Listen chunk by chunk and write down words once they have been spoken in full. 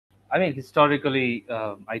I mean, historically,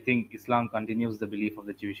 I think Islam continues the belief of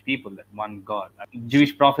the Jewish people that one God.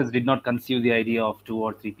 Jewish prophets did not conceive the idea of two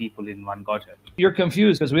or three people in one Godhead. You're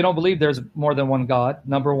confused because we don't believe there's more than one God,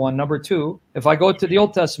 number one. Number two, if I go to the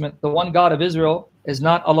Old Testament, the one God of Israel is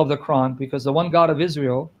not Allah of the Quran, because the one God of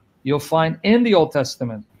Israel you'll find in the Old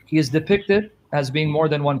Testament, he is depicted as being more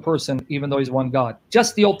than one person, even though he's one God.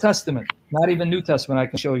 Just the Old Testament, not even New Testament. I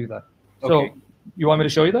can show you that. Okay. So you want me to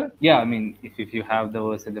show you that? Yeah, I mean, if you have the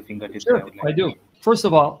verse at the fingertips, Sure, would like I do. First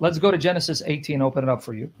of all, let's go to Genesis 18, open it up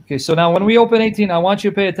for you. Okay, so now when we open 18, I want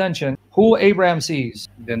you to pay attention who Abraham sees.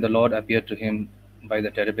 Then the Lord appeared to him by the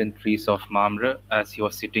terebinth trees of Mamre as he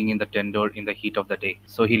was sitting in the tent door in the heat of the day.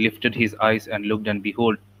 So he lifted his eyes and looked, and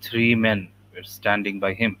behold, 3 men were standing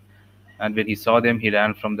by him. And when he saw them, he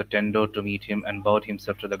ran from the tent door to meet him and bowed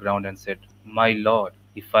himself to the ground and said, My Lord,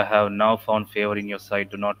 if I have now found favor in your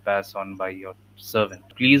sight, do not pass on by your servant.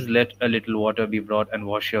 Please let a little water be brought and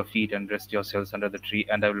wash your feet and rest yourselves under the tree,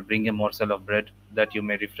 and I will bring a morsel of bread that you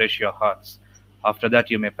may refresh your hearts. After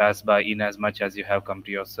that you may pass by, inasmuch as you have come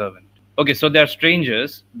to your servant. Okay, so they are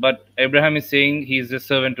strangers, but Abraham is saying he is a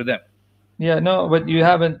servant to them. Yeah, no, but you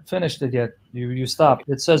haven't finished it yet. You stopped.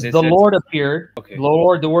 Okay. It says, They the said- Lord appeared. Okay. The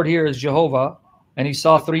Lord, the word here is Jehovah, and he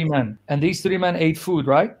saw 3 men. And these 3 men ate food,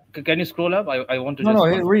 right? Can you scroll up? I want to No, just...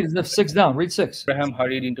 no, hey, read the 6 down. Read 6. Abraham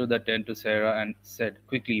hurried into the tent to Sarah and said,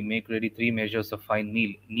 Quickly, make ready 3 measures of fine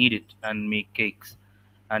meal, knead it, and make cakes.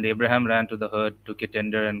 And Abraham ran to the herd, took a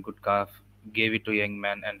tender and good calf, gave it to a young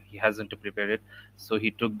man, and he hastened to prepare it. So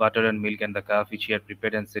he took butter and milk and the calf which he had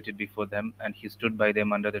prepared and set it before them, and he stood by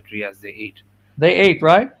them under the tree as they ate. They ate,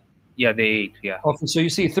 right? Yeah, they ate, yeah. Okay, so you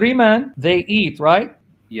see 3 men, they eat, right?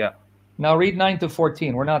 Yeah. Now read 9 to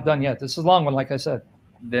 14. We're not done yet. This is a long one, like I said.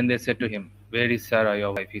 Then they said to him, Where is Sarah,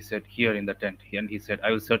 your wife? He said, Here in the tent. And he said,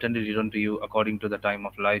 I will certainly return to you according to the time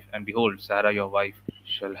of life. And behold, Sarah, your wife,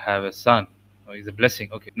 shall have a son. Oh, it's a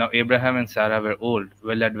blessing. Okay. Now Abraham and Sarah were old,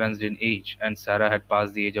 well advanced in age, and Sarah had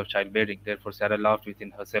passed the age of childbearing. Therefore Sarah laughed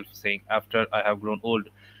within herself, saying, After I have grown old,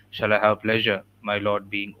 shall I have pleasure, my Lord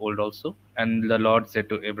being old also? And the Lord said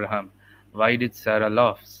to Abraham, Why did Sarah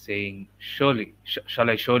laugh, saying, Surely,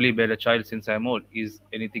 shall I surely bear a child since I am old? Is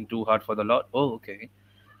anything too hard for the Lord? Oh, okay.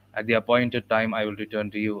 At the appointed time I will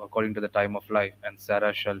return to you according to the time of life, and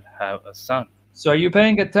Sarah shall have a son. So are you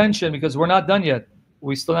paying attention? Because we're not done yet.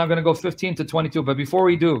 We're still not going to go 15 to 22. But before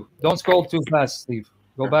we do, don't scroll too fast, Steve.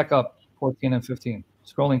 Go back up 14 and 15.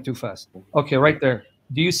 Scrolling too fast. Okay, right there.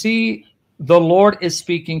 Do you see the Lord is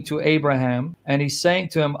speaking to Abraham, and he's saying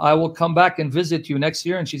to him, I will come back and visit you next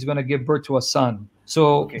year, and she's going to give birth to a son.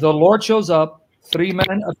 So Okay. the Lord shows up. 3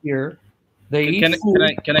 men appear. They eat food.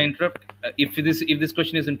 Can I interrupt? If this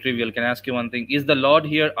question isn't trivial, can I ask you one thing? Is the Lord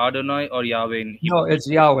here Adonai or Yahweh in Hebrew? No, it's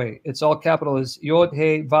Yahweh. It's all capital. It's Yod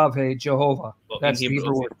He Vav He Jehovah. Oh, in That's the Hebrew,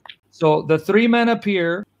 Hebrew okay. word. So the 3 men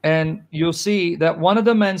appear, and you'll see that one of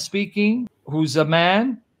the men speaking, who's a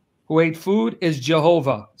man who ate food, is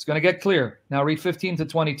Jehovah. It's going to get clear. Now read 15 to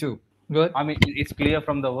 22. Good. I mean, it's clear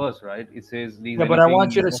from the verse, right? It says these. Yeah, but I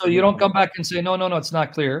want you to, so you don't come back and say, no, it's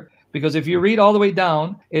not clear. Because if you read all the way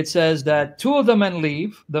down, it says that 2 of the men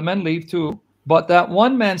leave. The men leave too. But that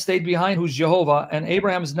one man stayed behind, who's Jehovah. And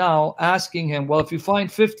Abraham's now asking him, well, if you find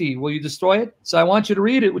 50, will you destroy it? So I want you to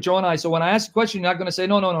read it with your own eyes. So when I ask a question, you're not going to say,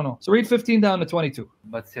 no. So read 15 down to 22.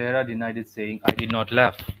 But Sarah denied it, saying, I did not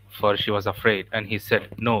laugh, for she was afraid. And he said,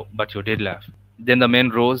 No, but you did laugh. Then the men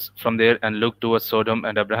rose from there and looked towards Sodom,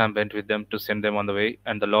 and Abraham went with them to send them on the way.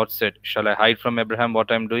 And the Lord said, Shall I hide from Abraham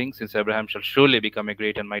what I am doing, since Abraham shall surely become a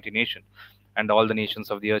great and mighty nation, and all the nations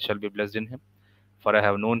of the earth shall be blessed in him? For I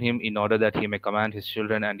have known him in order that he may command his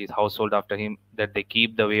children and his household after him, that they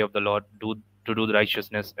keep the way of the Lord, to do the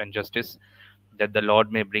righteousness and justice, that the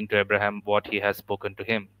Lord may bring to Abraham what he has spoken to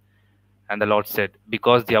him. And the Lord said,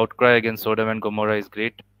 Because the outcry against Sodom and Gomorrah is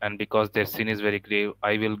great, and because their sin is very grave,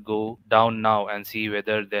 I will go down now and see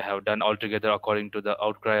whether they have done altogether according to the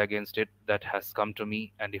outcry against it that has come to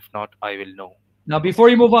me, and if not, I will know. Now, before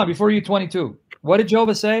you move on, before you 22, what did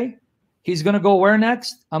Jehovah say? He's going to go where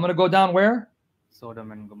next? I'm going to go down where?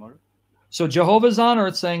 Sodom and Gomorrah. So Jehovah's on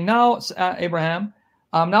earth saying, now, Abraham,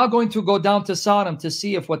 I'm now going to go down to Sodom to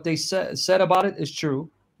see if what they said about it is true.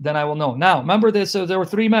 Then I will know. Now, remember this, there were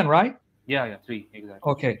 3 men, right? Yeah, 3,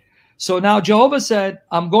 exactly. Okay. So now Jehovah said,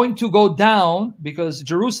 I'm going to go down, because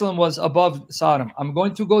Jerusalem was above Sodom. I'm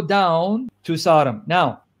going to go down to Sodom.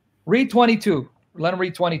 Now, read 22. Let him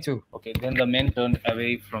read 22. Okay, then the men turned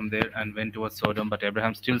away from there and went towards Sodom, but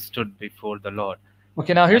Abraham still stood before the Lord.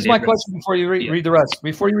 Okay, now here's my question before you read the rest.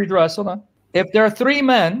 Before you read the rest, hold on. If there are 3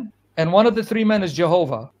 men, and one of the 3 men is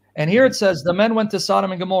Jehovah, and here it says the men went to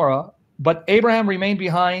Sodom and Gomorrah, but Abraham remained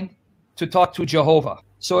behind to talk to Jehovah.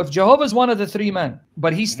 So if Jehovah is one of the three men,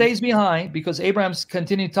 but he stays behind because Abraham's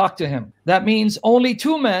continuing to talk to him, that means only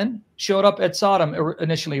two men showed up at Sodom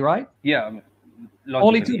initially, right? Yeah, I mean,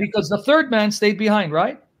 Only two, logically, yeah. because the third man stayed behind,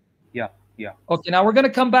 right? Yeah, yeah. Okay, now we're going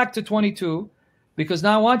to come back to 22 because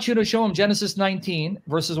now I want you to show him Genesis 19,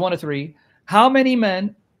 verses 1 to 3. How many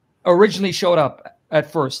men originally showed up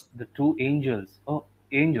at first? The two angels. Oh,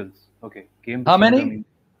 angels. Okay, came to How Sodom. many?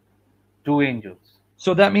 Two angels.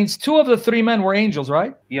 So that means two of the three men were angels,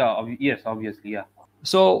 right? Yeah, yes, obviously, yeah.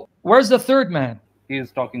 So where's the third man? He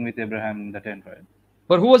is talking with Abraham in the tent, right?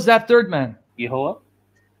 But who was that third man? Jehovah.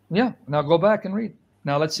 Yeah, now go back and read.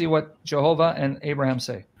 Now let's see what Jehovah and Abraham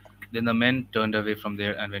say. Then the men turned away from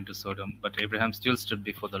there and went to Sodom. But Abraham still stood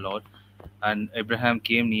before the Lord. And Abraham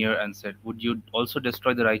came near and said, would you also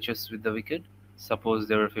destroy the righteous with the wicked? Suppose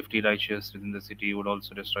there were 50 righteous within the city, you would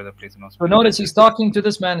also destroy the place in So hospitality. notice he's talking to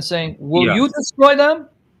this man and saying, will Yeah. you destroy them?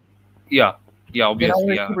 Yeah, You know,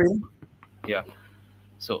 obviously, yeah. keep reading. Yeah.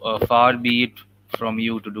 So far be it from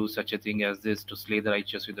you to do such a thing as this, to slay the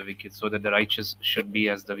righteous with the wicked, so that the righteous should be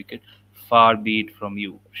as the wicked. Far be it from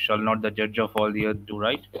you. Shall not the judge of all the earth do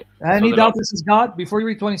right? Any the doubt Lord- this is God? Before you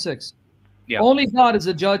read 26. Yeah. Only God is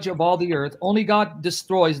the judge of all the earth. Only God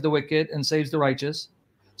destroys the wicked and saves the righteous.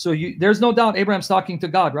 So there's no doubt Abraham's talking to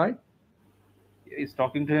God, right? He's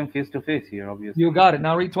talking to him face to face here, obviously. You got it.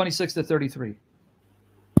 Now read 26 to 33.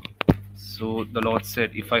 So the Lord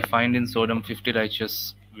said, if I find in Sodom 50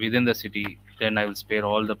 righteous within the city, then I will spare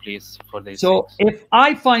all the place for their So sakes. if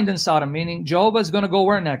I find in Sodom, meaning Jehovah is going to go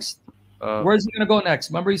where next? Uh, Where's he going to go next?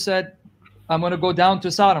 Remember he said, I'm going to go down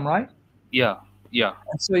to Sodom, right? yeah, yeah.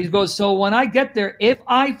 And so he goes, so when I get there, if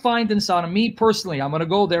I find in Sodom, me personally, I'm going to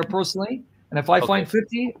go there personally. And if I find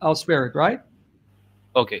 50, I'll spare it, right?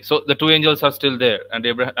 Okay, so the two angels are still there, and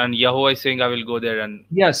Abraham and Yahweh is saying, I will go there and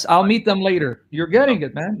Yes, I'll meet them later. You're getting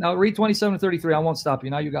it, man. Now read 27 to 33. I won't stop you.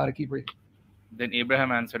 Now you got to keep reading. Then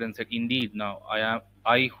Abraham answered and said, indeed, now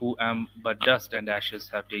I who am but dust and ashes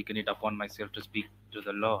have taken it upon myself to speak to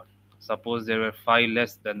the Lord. Suppose there were 5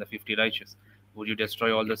 less than the 50 righteous. Would you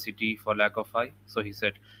destroy all the city for lack of 5? So he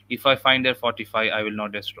said, if I find there 45, I will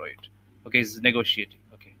not destroy it. Okay, he's negotiating.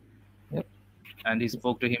 Okay. Yep. And he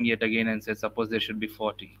spoke to him yet again and said, suppose there should be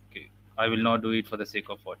 40. Okay, I will not do it for the sake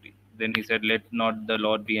of 40. Then he said, let not the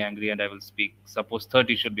Lord be angry, and I will speak. Suppose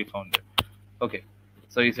 30 should be found there. Okay.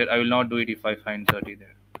 So he said, I will not do it if I find 30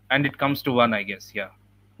 there. And it comes to 1, I guess. Yeah.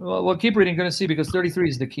 Well, keep reading. You're going to see because 33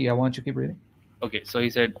 is the key. I want you to keep reading. Okay. So he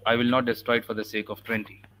said, I will not destroy it for the sake of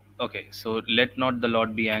 20. Okay. So let not the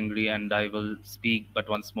Lord be angry, and I will speak but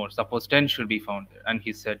once more. Suppose 10 should be found there. And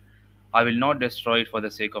he said, I will not destroy it for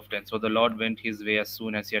the sake of 10. So the Lord went his way as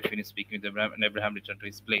soon as he had finished speaking with Abraham, and Abraham returned to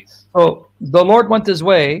his place. So the Lord went his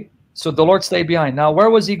way. So the Lord stayed behind. Now, where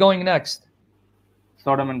was he going next?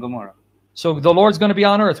 Sodom and Gomorrah. So the Lord's going to be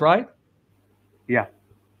on earth, right? Yeah.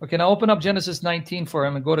 Okay, now open up Genesis 19 for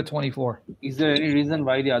him and go to 24. Is there any reason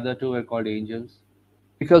why the other two were called angels?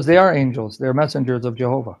 Because they are angels. They're messengers of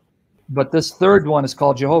Jehovah. But this third one is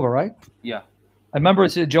called Jehovah, right? Yeah. I remember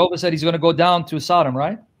Jehovah said he's going to go down to Sodom,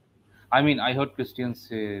 right? I mean, I heard Christians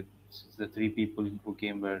say the 3 people who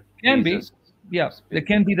came were Can be. Jesus. Yeah, it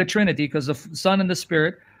can be the Trinity because the Son and the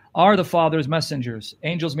Spirit are the Father's messengers.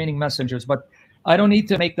 Angels meaning messengers. But I don't need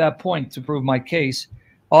to make that point to prove my case.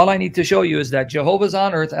 All I need to show you is that Jehovah's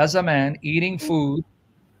on earth as a man eating food.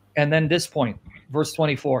 And then this point, verse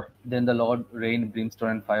 24. Then the Lord rained brimstone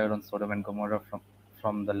and fire on Sodom and Gomorrah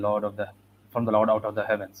from the Lord out of the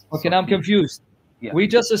heavens. Okay, now I'm confused. Yeah. We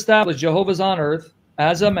just established Jehovah's on earth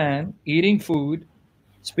as a man eating food,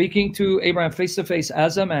 speaking to Abraham face to face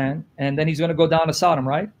as a man, and then he's going to go down to Sodom,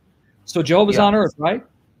 right? So Jehovah's on earth, right?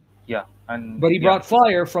 Yeah. And But he brought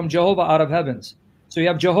fire from Jehovah out of heavens. So you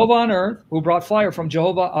have Jehovah on earth who brought fire from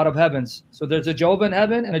Jehovah out of heavens. So there's a Jehovah in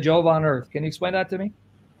heaven and a Jehovah on earth. Can you explain that to me?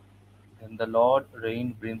 Then the Lord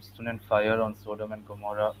rained brimstone and fire on Sodom and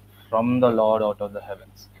Gomorrah from the Lord out of the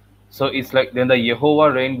heavens. So it's like then the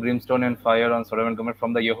Jehovah rained brimstone and fire on Sodom and Gomorrah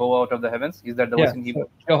from the Jehovah out of the heavens. Is that the verse in Hebrew? So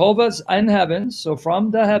Jehovah's in heavens. So from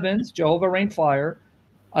the heavens, Jehovah rained fire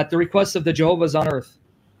at the request of the Jehovah's on earth.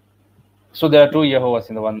 So there are 2 Jehovahs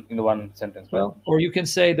in the one sentence. Right? Well, or you can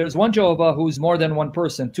say there's one Jehovah who's more than one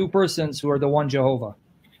person, 2 persons who are the one Jehovah.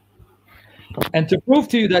 And to prove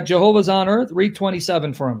to you that Jehovah's on earth, read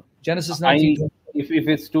 27 for him. Genesis 19. If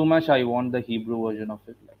it's too much, I want the Hebrew version of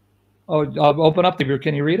it. Oh, I'll open up the Hebrew.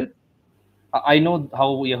 Can you read it? I know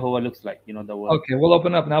how Jehovah looks like, the word. Okay, we'll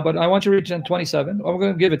open up now, but I want you to read 27. I'm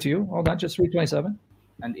going to give it to you. Hold on, just read 27.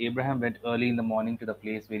 And Abraham went early in the morning to the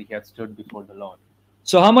place where he had stood before the Lord.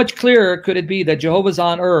 So how much clearer could it be that Jehovah's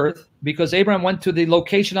on earth because Abraham went to the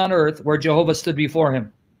location on earth where Jehovah stood before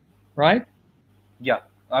him, right? Yeah,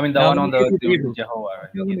 I mean, the Now one let on me the give earth you the would be Hebrew. Jehovah, right?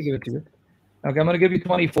 Okay, let me Yes. give it to you. Okay, I'm going to give you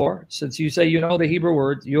 24 since you say you know the Hebrew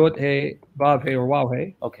words yod he, vav he, or waw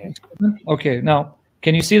he. Okay. Okay, now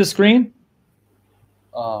can you see the screen?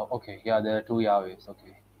 Okay. Yeah, there are two Yahwehs.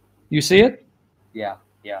 Okay. You see it? Yeah.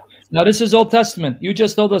 Yeah. Now this is Old Testament. You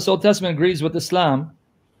just told us Old Testament agrees with Islam,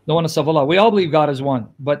 the oneness of Allah. We all believe God is one,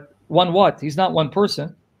 but one what? He's not one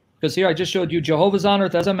person. Because here I just showed you Jehovah's on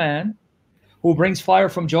earth as a man who brings fire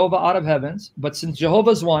from Jehovah out of heavens. But since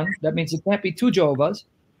Jehovah's one, that means it can't be two Jehovahs.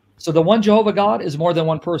 So the one Jehovah God is more than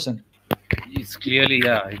one person. It's clearly,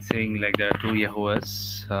 yeah, it's saying like there are two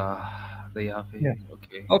Yahuwahs, the Yahweh, Yeah.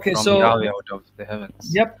 okay, Okay, from so Yahweh out of the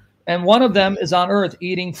heavens. yep. And one of them is on earth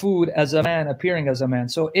eating food as a man, appearing as a man.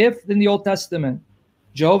 So if in the Old Testament,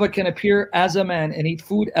 Jehovah can appear as a man and eat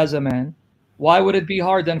food as a man, why would it be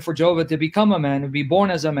hard then for Jehovah to become a man, to be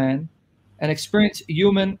born as a man, and experience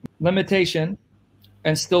human limitation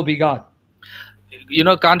and still be God?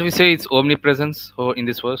 Can't we say it's omnipresence in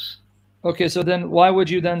this verse? Okay, so then why would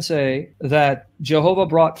you then say that Jehovah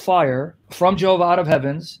brought fire from Jehovah out of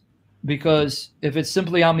heavens? Because if it's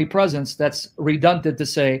simply omnipresence, that's redundant to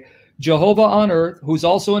say Jehovah on earth, who's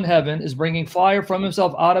also in heaven, is bringing fire from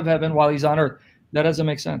himself out of heaven while he's on earth. That doesn't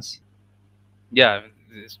make sense. Yeah,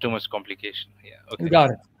 it's too much complication. Yeah, You okay.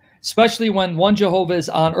 got it. Especially when one Jehovah is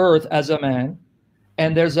on earth as a man,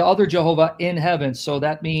 and there's the other Jehovah in heaven. So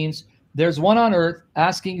that means there's one on earth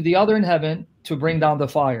asking the other in heaven to bring down the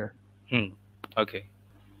fire. Okay.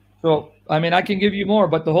 So, I mean, I can give you more,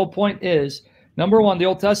 but the whole point is, number one, the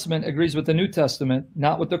Old Testament agrees with the New Testament,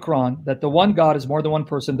 not with the Quran, that the one God is more than one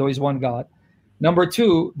person, though he's one God. Number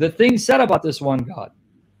two, the things said about this one God,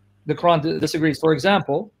 the Quran disagrees. For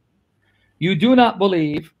example, you do not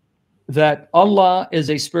believe that Allah is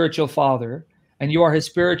a spiritual father and you are his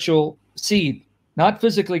spiritual seed, not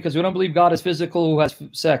physically, because we don't believe God is physical who has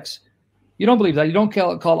sex. You don't believe that. You don't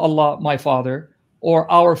call Allah my father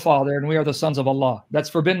or our father, and we are the sons of Allah. That's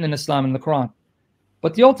forbidden in Islam and the Quran.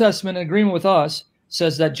 But the Old Testament, in agreement with us,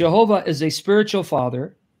 says that Jehovah is a spiritual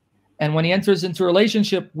father, and when he enters into a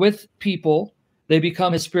relationship with people, they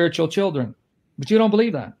become his spiritual children. But you don't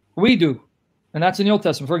believe that. We do. And that's in the Old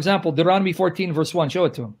Testament. For example, Deuteronomy 14, verse 1. Show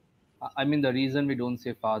it to him. I mean, the reason we don't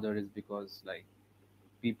say father is because, like,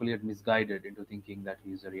 people get misguided into thinking that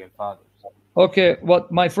he's a real father. Okay, well,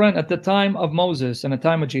 my friend, at the time of Moses and the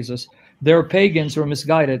time of Jesus, there were pagans who were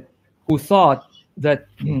misguided who thought that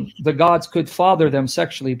the gods could father them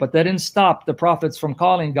sexually, but that didn't stop the prophets from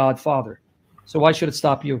calling God Father. So why should it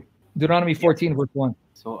stop you? Deuteronomy 14, verse 1.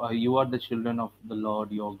 So you are the children of the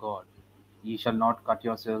Lord your God. Ye shall not cut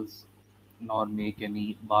yourselves, nor make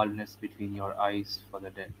any baldness between your eyes for the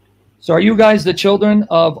dead. So are you guys the children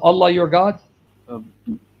of Allah your God?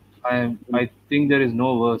 I think there is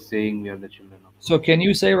no verse saying we are the children of God. So can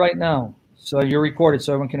you say right now, so you're recorded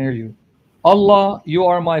so everyone can hear you, Allah, you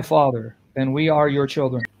are my father, and we are your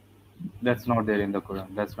children. That's not there in the Quran.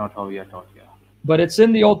 That's not how we are taught. Yeah. But it's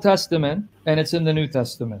in the Old Testament and it's in the New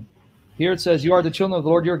Testament. Here it says, you are the children of the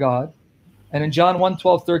Lord your God. And in John 1,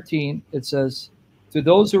 12, 13, it says, to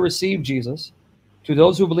those who received Jesus, to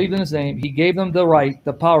those who believed in his name, he gave them the right,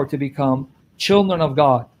 the power to become children of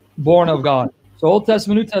God, born of God. So Old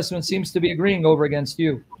Testament, New Testament seems to be agreeing over against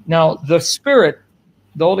you. Now, the Spirit,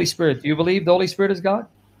 the Holy Spirit, do you believe the Holy Spirit is God?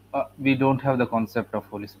 We don't have the concept of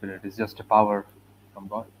Holy Spirit. It's just a power from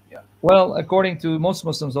God. Yeah. Well, according to most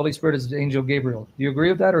Muslims, the Holy Spirit is the angel Gabriel. Do you agree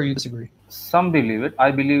with that or you disagree? Some believe it.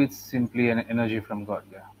 I believe it's simply an energy from God.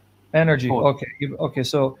 Yeah. Energy. Force. Okay. Okay.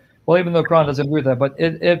 So, well, even though the Quran doesn't agree with that, but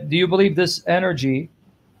do you believe this energy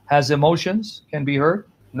has emotions, can be heard?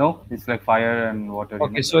 No, it's like fire and water.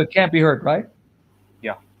 Okay, so it can't be heard, right?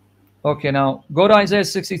 Yeah. Okay, now go to Isaiah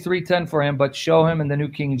 63:10 for him, but show him in the New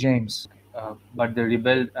King James. But they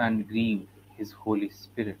rebelled and grieved his Holy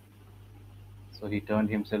Spirit. So he turned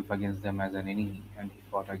himself against them as an enemy and he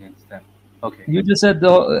fought against them. Okay. You just said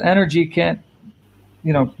the energy can't,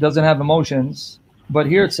 doesn't have emotions. But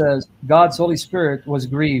here it says God's Holy Spirit was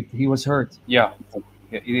grieved. He was hurt. Yeah.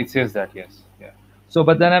 It says that, yes. Yeah. So,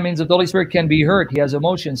 but then that means that the Holy Spirit can be hurt. He has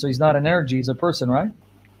emotions, so he's not an energy. He's a person, right?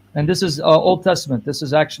 And this is Old Testament. This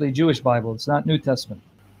is actually Jewish Bible. It's not New Testament.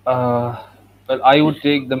 Well, I would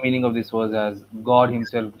take the meaning of this verse as God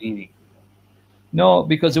himself grieving. No,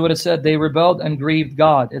 because it would have said they rebelled and grieved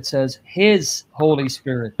God. It says His Holy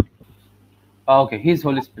Spirit. Okay, His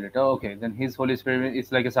Holy Spirit. Okay, then His Holy Spirit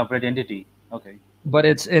is like a separate entity. Okay. But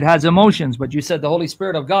it has emotions. But you said the Holy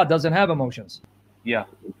Spirit of God doesn't have emotions. Yeah.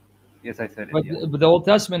 Yes, I said it. But, yeah. but the Old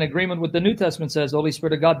Testament agreement with the New Testament says the Holy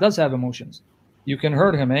Spirit of God does have emotions. You can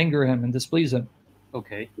hurt him, anger him, and displease him.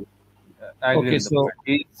 Okay. I agree with the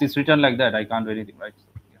point. It's written like that. I can't do anything, right?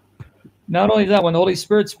 So, yeah. Not only that, when the Holy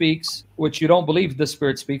Spirit speaks, which you don't believe the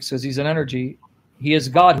Spirit speaks because he's an energy, he is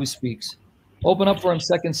God who speaks. Open up for him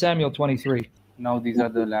 2 Samuel 23. Now these are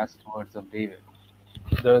the last words of David.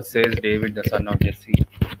 Thus says David, the son of Jesse.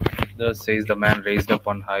 Thus says the man raised up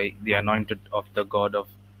on high, the anointed of the God of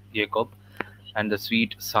Jacob, and the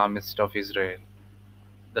sweet psalmist of Israel.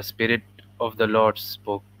 The Spirit of the Lord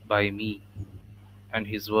spoke by me, and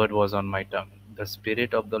his word was on my tongue. The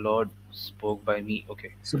Spirit of the Lord spoke by me.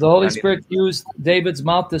 Okay. So the Holy And Spirit used David's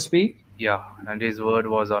mouth to speak. yeah, and his word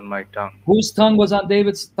was on my tongue. Whose tongue was on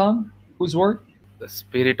David's tongue? Whose word? The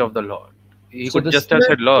Spirit of the Lord. He So could the just have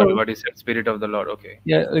Spirit said Lord, spoke. but he said Spirit of the Lord. Okay.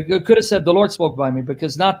 Yeah, it could have said the Lord spoke by me,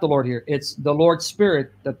 because not the Lord here. It's the Lord's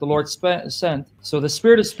Spirit that the Lord sent. So the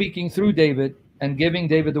Spirit is speaking through David and giving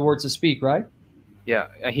David the words to speak, right? Yeah,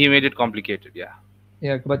 he made it complicated. Yeah.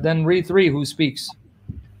 Yeah, but then read 3, who speaks?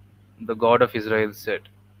 The God of Israel said,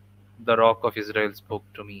 the rock of Israel spoke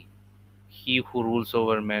to me. He who rules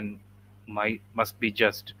over men must be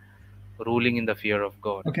just, ruling in the fear of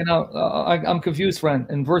God. Okay, now I'm confused, friend.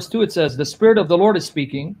 In verse 2, it says, the Spirit of the Lord is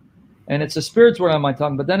speaking, and it's the Spirit's word on my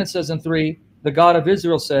tongue. But then it says in 3, the God of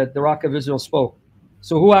Israel said, the rock of Israel spoke.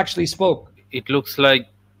 So who actually spoke? It looks like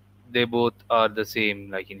they both are the same,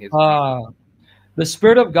 like in his mind. The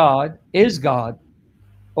Spirit of God is God,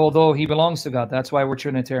 although he belongs to God. That's why we're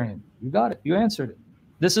Trinitarian. You got it. You answered it.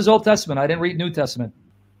 This is Old Testament. I didn't read New Testament.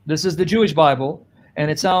 This is the Jewish Bible,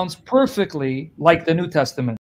 and it sounds perfectly like the New Testament.